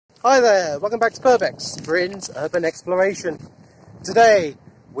Hi there, welcome back to Burbex, Brin's Urban Exploration. Today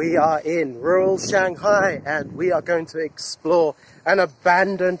we are in rural Shanghai and we are going to explore an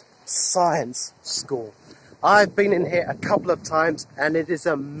abandoned science school. I've been in here a couple of times and it is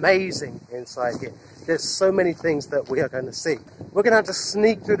amazing inside here. There's so many things that we are going to see. We're going to have to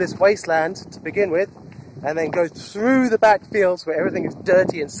sneak through this wasteland to begin with and then go through the back fields where everything is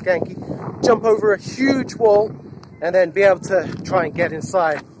dirty and skanky, jump over a huge wall and then be able to try and get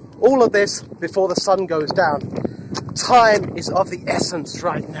inside. All of this before the sun goes down. Time is of the essence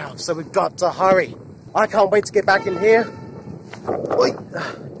right now, so we've got to hurry. I can't wait to get back in here.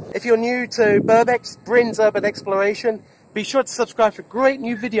 If you're new to Burbex, Brin's Urban Exploration, be sure to subscribe for great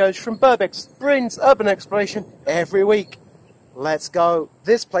new videos from Burbex, Brin's Urban Exploration every week. Let's go.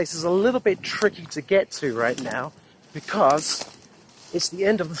 This place is a little bit tricky to get to right now because it's the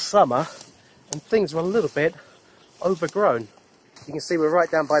end of the summer and things are a little bit overgrown. You can see we're right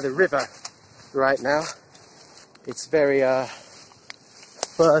down by the river right now. It's very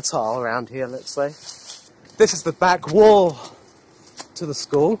fertile around here, let's say. This is the back wall to the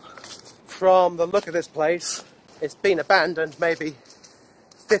school. From the look of this place, it's been abandoned maybe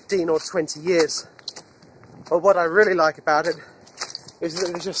 15 or 20 years. But what I really like about it is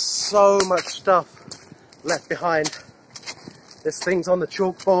that there's just so much stuff left behind. There's things on the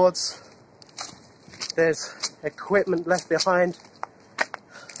chalkboards. There's equipment left behind.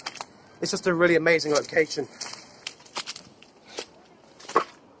 It's just a really amazing location.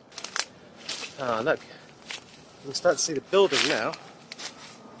 Ah, look, you can start to see the building now.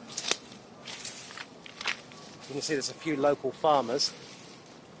 You can see there's a few local farmers.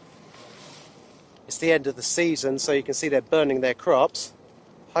 It's the end of the season, so you can see they're burning their crops.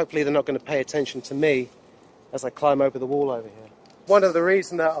 Hopefully they're not going to pay attention to me as I climb over the wall over here. One of the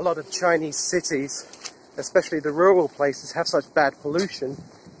reasons that a lot of Chinese cities, especially the rural places, have such bad pollution,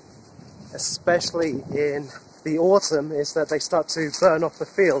 especially in the autumn, is that they start to burn off the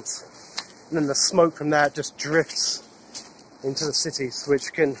fields and then the smoke from that just drifts into the cities,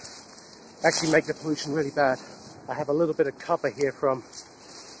 which can actually make the pollution really bad. I have a little bit of cover here from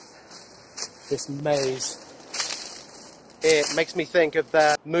this maze. It makes me think of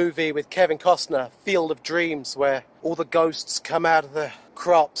that movie with Kevin Costner, Field of Dreams, where all the ghosts come out of the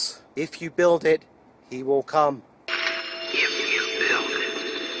crops. If you build it, he will come.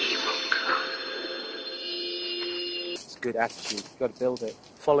 Good attitude. You've got to build it.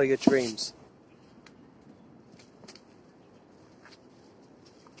 Follow your dreams.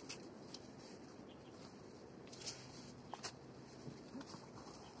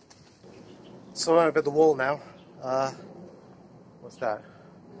 So I'm over the wall now. What's that?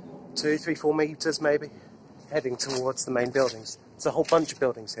 2, 3, 4 meters maybe. Heading towards the main buildings. There's a whole bunch of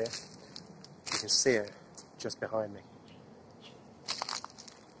buildings here. You can see it just behind me.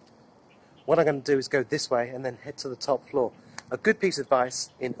 What I'm going to do is go this way and then head to the top floor. A good piece of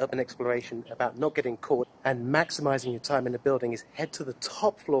advice in urban exploration about not getting caught and maximizing your time in a building is head to the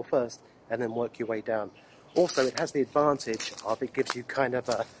top floor first and then work your way down. Also, it has the advantage of it gives you kind of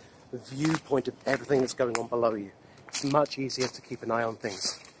a viewpoint of everything that's going on below you. It's much easier to keep an eye on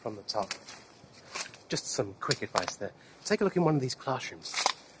things from the top. Just some quick advice there. Take a look in one of these classrooms.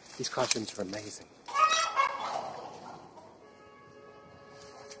 These classrooms are amazing.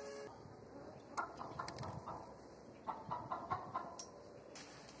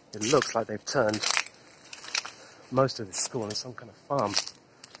 It looks like they've turned most of this school into some kind of farm.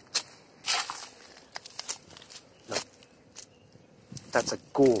 No. That's a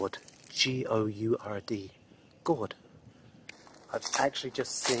gourd. G-O-U-R-D. Gourd. I've actually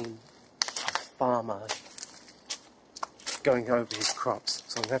just seen a farmer going over his crops,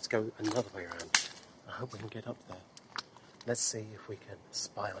 so I'm going to have to go another way around. I hope we can get up there. Let's see if we can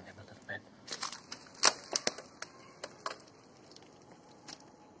spy on him a little bit.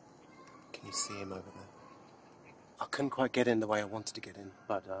 Can you see him over there? I couldn't quite get in the way I wanted to get in,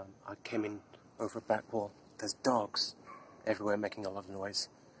 but I came in over a back wall. There's dogs everywhere making a lot of noise,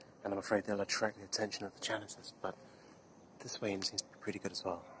 and I'm afraid they'll attract the attention of the janitors, but this way in seems to be pretty good as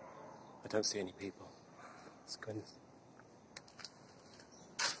well. I don't see any people. Let's go in.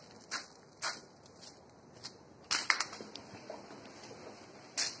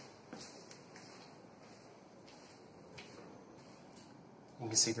 You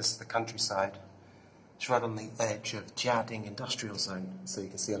can see this is the countryside. It's right on the edge of Jiading Industrial Zone, so you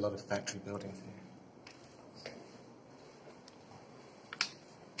can see a lot of factory buildings here.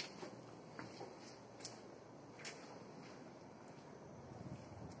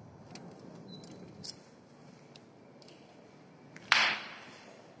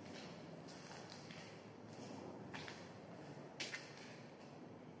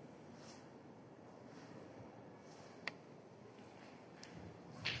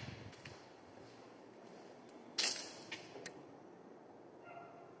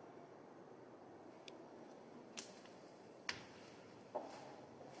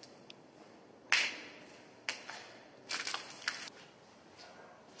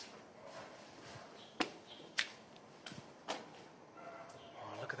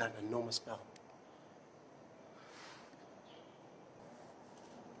 that enormous bell.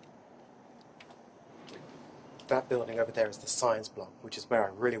 That building over there is the science block, which is where I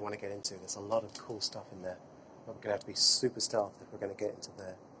really want to get into. There's a lot of cool stuff in there. But we're going to have to be super stealth if we're going to get into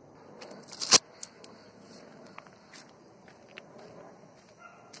there.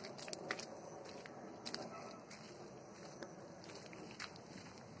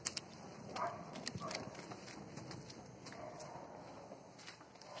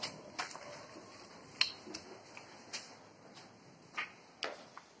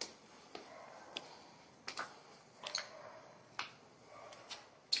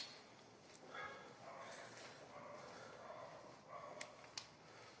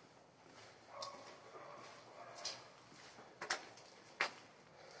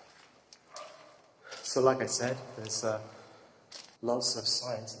 So like I said, there's lots of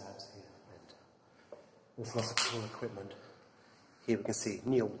science labs here, and there's lots of cool equipment. Here we can see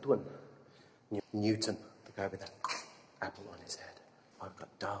Newton, the guy with that apple on his head. I've got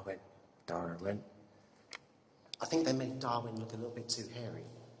Darwin. I think they made Darwin look a little bit too hairy.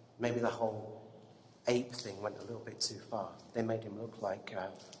 Maybe the whole ape thing went a little bit too far. They made him look like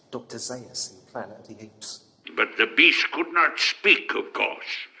Dr. Zaius in Planet of the Apes. But the beast could not speak, of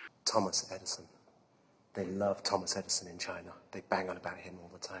course. Thomas Edison. They love Thomas Edison in China. They bang on about him all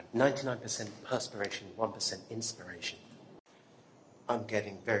the time. 99% perspiration, 1% inspiration. I'm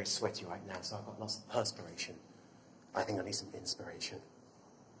getting very sweaty right now, so I've got lots of perspiration. I think I need some inspiration.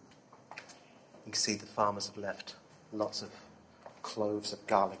 You can see the farmers have left lots of cloves of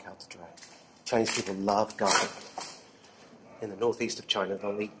garlic out to dry. Chinese people love garlic. In the northeast of China,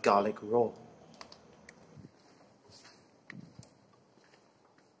 they'll eat garlic raw.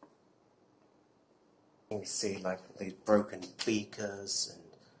 You see like these broken beakers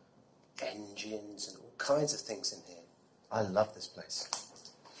and engines and all kinds of things in here. I love this place.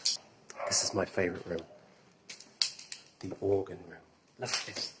 This is my favourite room. The organ room. Look at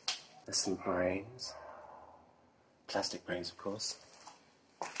this. There's some brains. Plastic brains, of course.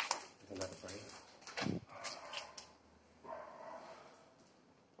 There's another brain.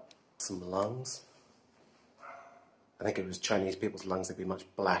 Some lungs. I think if it was Chinese people's lungs, they'd be much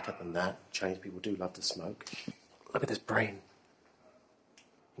blacker than that. Chinese people do love to smoke. Look at this brain.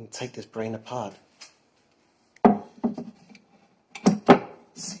 You can take this brain apart.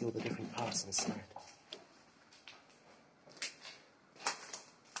 See all the different parts inside.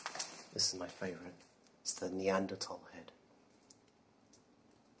 This is my favourite. It's the Neanderthal head.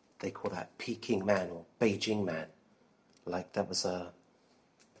 They call that Peking man or Beijing man. Like that was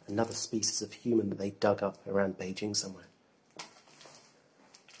another species of human that they dug up around Beijing somewhere.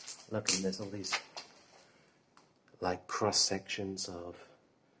 Look, and there's all these like cross sections of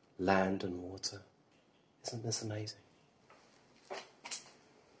land and water. Isn't this amazing?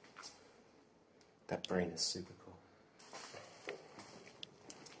 That brain is super cool.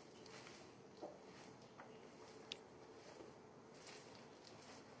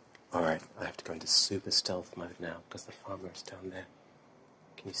 Alright, I have to go into super stealth mode now because the farmer is down there.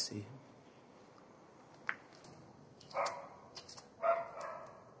 Can you see him?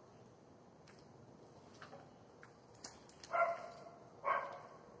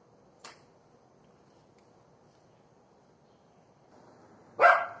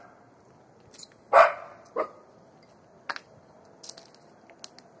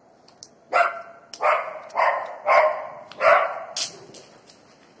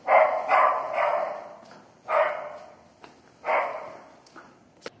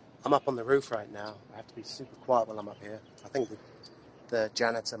 I'm up on the roof right now. I have to be super quiet while I'm up here. I think the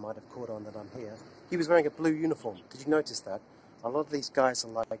janitor might have caught on that I'm here. He was wearing a blue uniform. Did you notice that? A lot of these guys are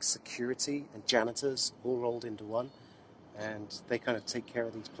like security and janitors all rolled into one, and they kind of take care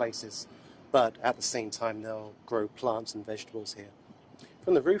of these places, but at the same time they'll grow plants and vegetables here.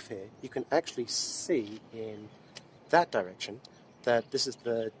 From the roof here, you can actually see in that direction that this is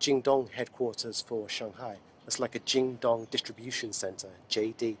the Jingdong headquarters for Shanghai. It's like a Jingdong distribution center,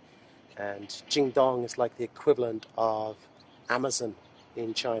 JD. And Jingdong is like the equivalent of Amazon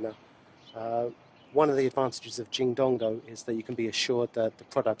in China. One of the advantages of Jingdong, though, is that you can be assured that the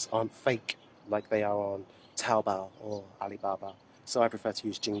products aren't fake like they are on Taobao or Alibaba. So I prefer to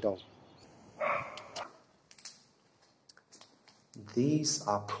use Jingdong. These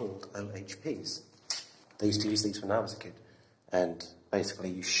are called OHPs. They used to use these when I was a kid. And basically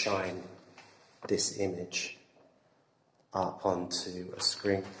you shine this image up onto a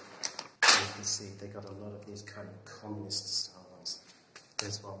screen. And you can see they got a lot of these kind of communist style ones.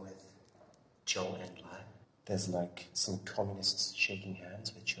 There's one with Zhou Enlai. There's like some communists shaking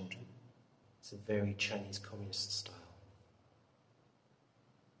hands with children. It's a very Chinese communist style.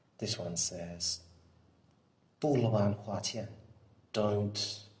 This one says, 不乱花钱,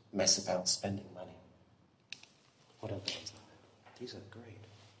 don't mess about spending money. What other ones are there? These are great.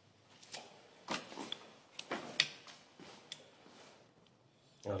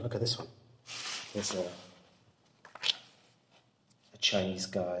 Oh, look at this one. There's a Chinese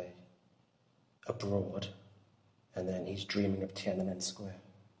guy abroad, and then he's dreaming of Tiananmen Square.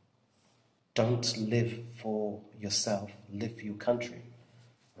 Don't live for yourself, live for your country.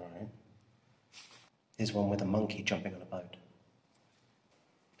 All right. Here's one with a monkey jumping on a boat.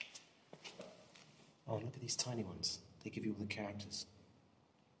 Oh, look at these tiny ones. They give you all the characters.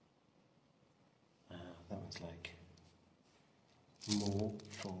 That one's like more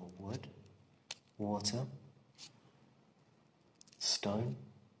for wood, water, stone,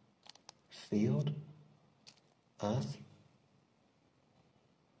 field, earth.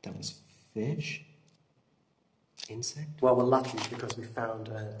 That was fish, insect. Well, we're lucky because we found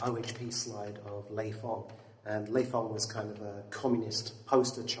an OHP slide of Lei Fong. And Lei Fong was kind of a communist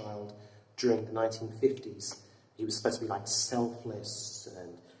poster child during the 1950s. He was supposed to be like selfless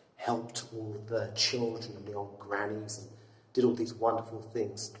and helped all the children and the old grannies and did all these wonderful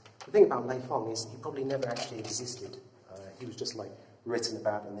things. The thing about Lei Fong is he probably never actually existed. He was just like written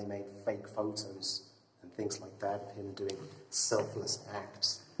about, and they made fake photos and things like that of him doing selfless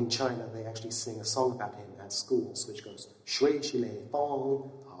acts. In China, they actually sing a song about him at schools, which goes, 学习 Lei Fong,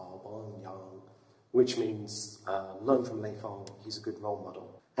 好榜样, which means, learn from Lei Fong, he's a good role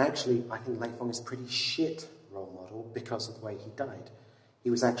model. Actually, I think Lei Fong is a pretty shit role model because of the way he died. He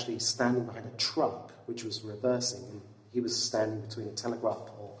was actually standing behind a truck, which was reversing, and he was standing between a telegraph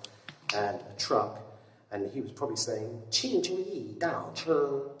pole and a truck, and he was probably saying, 请注意倒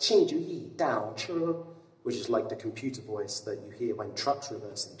车, 请注意倒车, which is like the computer voice that you hear when trucks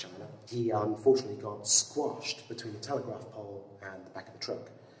reverse in China. He unfortunately got squashed between the telegraph pole and the back of the truck,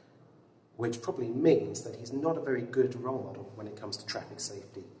 which probably means that he's not a very good role model when it comes to traffic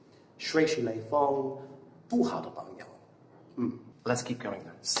safety. 学习 Lei Fong, 不好的榜样. Let's keep going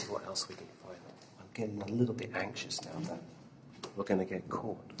then, see what else we can find. I'm getting a little bit anxious now that we're going to get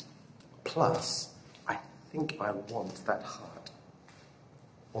caught. Plus, I think I want that heart.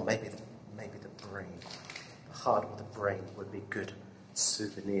 Or maybe the brain. The heart or the brain would be good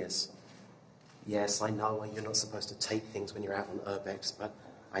souvenirs. Yes, I know you're not supposed to take things when you're out on Burbex, but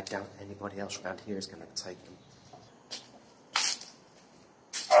I doubt anybody else around here is going to take them.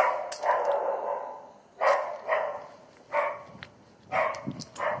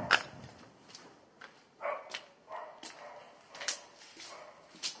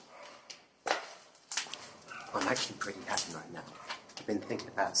 I'm actually pretty happy right now. I've been thinking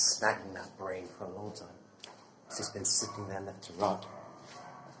about snagging that brain for a long time. It's just been sitting there left to rot.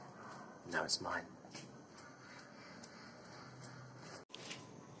 Now it's mine.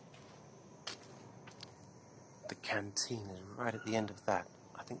 The canteen is right at the end of that.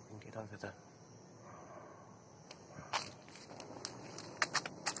 I think we can get over there.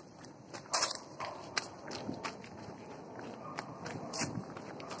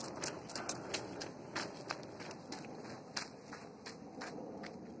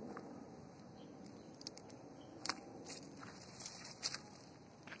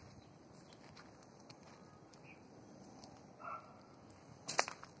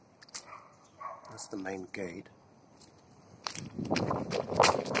 That's the main gate.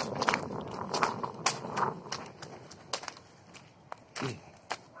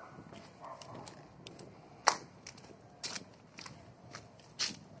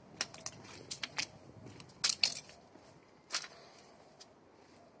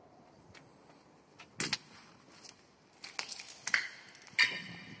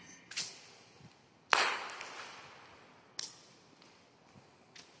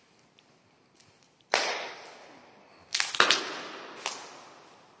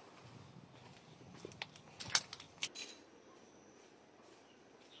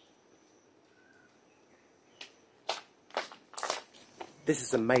 This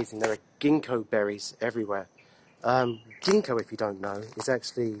is amazing. There are ginkgo berries everywhere. Ginkgo, if you don't know, is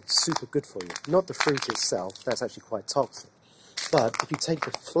actually super good for you. Not the fruit itself, that's actually quite toxic. But if you take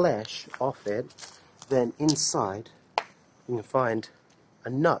the flesh off it, then inside you can find a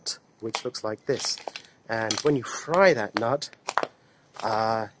nut, which looks like this. And when you fry that nut,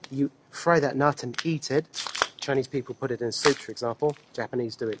 and eat it. Chinese people put it in soup, for example.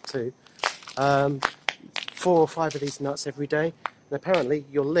 Japanese do it too. 4 or 5 of these nuts every day. And apparently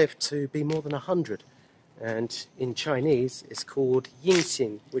you'll live to be more than 100. And in Chinese it's called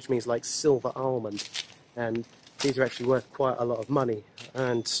yingxing, which means like silver almond. And these are actually worth quite a lot of money,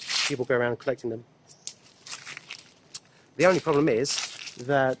 and people go around collecting them. The only problem is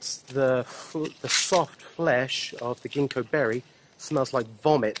that the soft flesh of the ginkgo berry smells like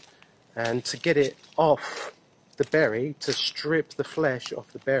vomit, and to get it off the berry, to strip the flesh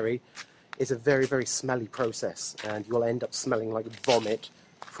off the berry, is a very, very smelly process, and you'll end up smelling like vomit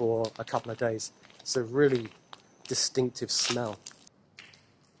for a couple of days. It's a really distinctive smell.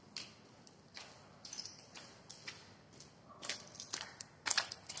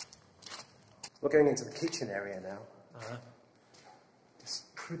 We're going into the kitchen area now. It's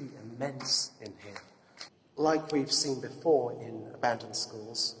pretty immense in here. Like we've seen before in abandoned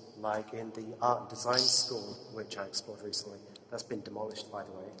schools, like in the art and design school, which I explored recently. That's been demolished, by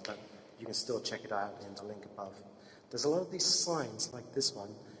the way, but you can still check it out in the link above. There's a lot of these signs, like this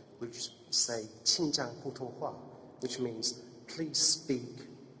one, which say 亲讲普通话, which means please speak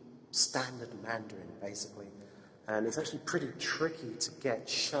standard Mandarin, basically. And it's actually pretty tricky to get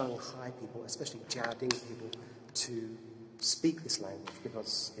Shanghai people, especially Jiading people, to speak this language,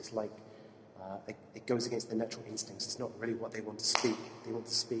 because it's like it goes against their natural instincts. It's not really what they want to speak. They want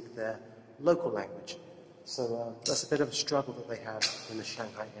to speak their local language. So that's a bit of a struggle that they have in the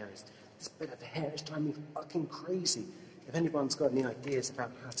Shanghai areas. This bit of hair is driving me fucking crazy. If anyone's got any ideas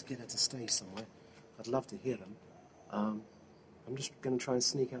about how to get her to stay somewhere, I'd love to hear them. I'm just going to try and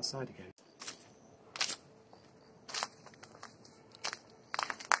sneak outside again.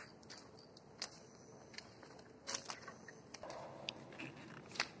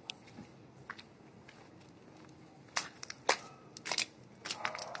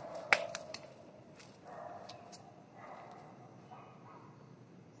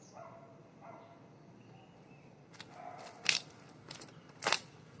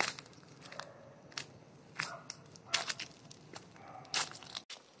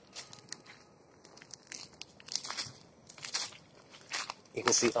 You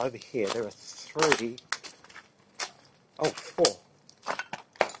can see over here there are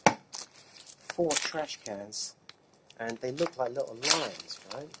four trash cans, and they look like little lions,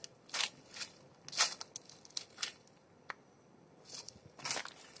 right?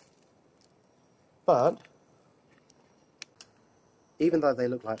 But even though they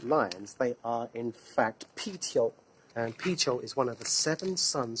look like lions, they are in fact piqiu, and piqiu is one of the 7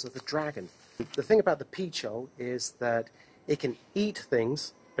 sons of the dragon. The thing about the piqiu is that it can eat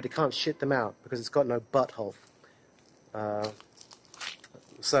things, but it can't shit them out because it's got no butthole.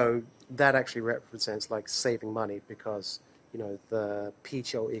 So that actually represents like saving money, because you know the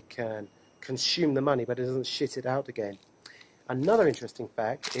piqiu, it can consume the money, but it doesn't shit it out again. Another interesting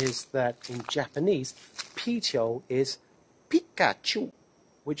fact is that in Japanese, piqiu is Pikachu,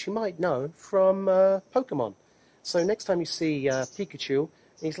 which you might know from Pokemon. So next time you see Pikachu,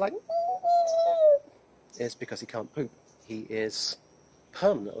 he's like, it's because he can't poop. He is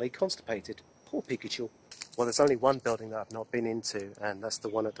permanently constipated. Poor Pikachu. Well, there's only one building that I've not been into, and that's the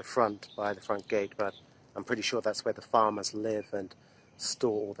one at the front, by the front gate, but I'm pretty sure that's where the farmers live and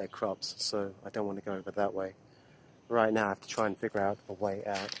store all their crops, so I don't want to go over that way. Right now I have to try and figure out a way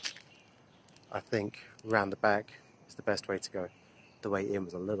out. I think round the back is the best way to go. The way in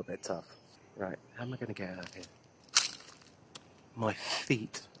was a little bit tough. Right, how am I going to get out of here? My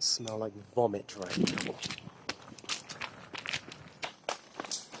feet smell like vomit right now.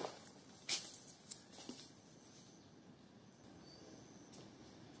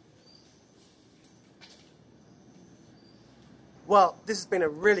 Well, this has been a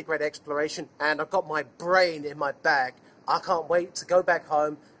really great exploration, and I've got my brain in my bag. I can't wait to go back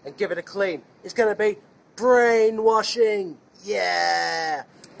home and give it a clean. It's going to be brainwashing. Yeah!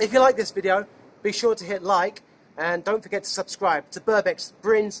 If you like this video, be sure to hit like, and don't forget to subscribe to Burbex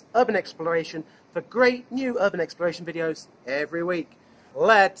Brin's Urban Exploration for great new urban exploration videos every week.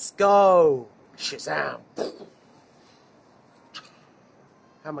 Let's go! Shazam! How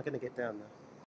am I going to get down there?